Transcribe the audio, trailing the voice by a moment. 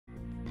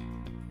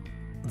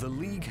The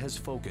League has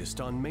focused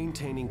on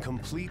maintaining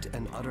complete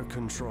and utter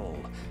control.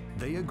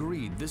 They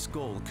agreed this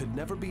goal could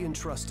never be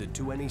entrusted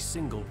to any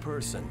single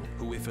person,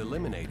 who, if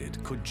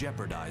eliminated, could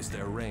jeopardize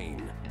their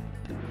reign.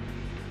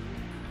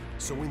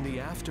 So in the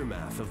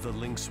aftermath of the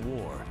Lynx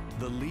War,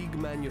 the League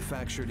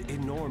manufactured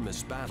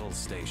enormous battle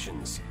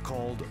stations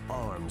called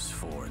arms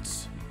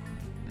forts.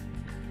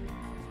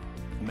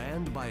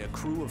 Manned by a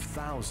crew of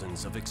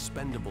thousands of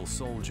expendable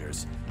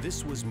soldiers,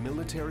 this was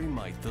military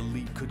might the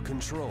League could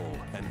control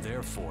and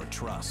therefore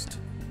trust.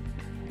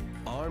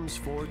 Arms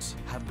forts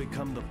have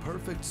become the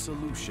perfect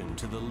solution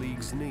to the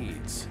League's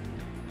needs,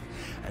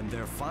 and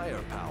their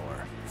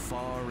firepower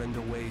far and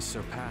away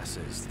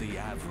surpasses the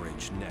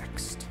average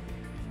Next.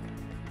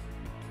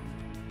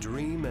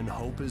 Dream and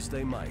hope as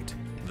they might,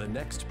 the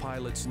Next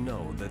pilots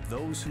know that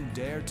those who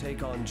dare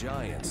take on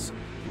giants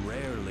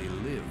rarely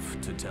live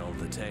to tell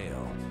the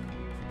tale.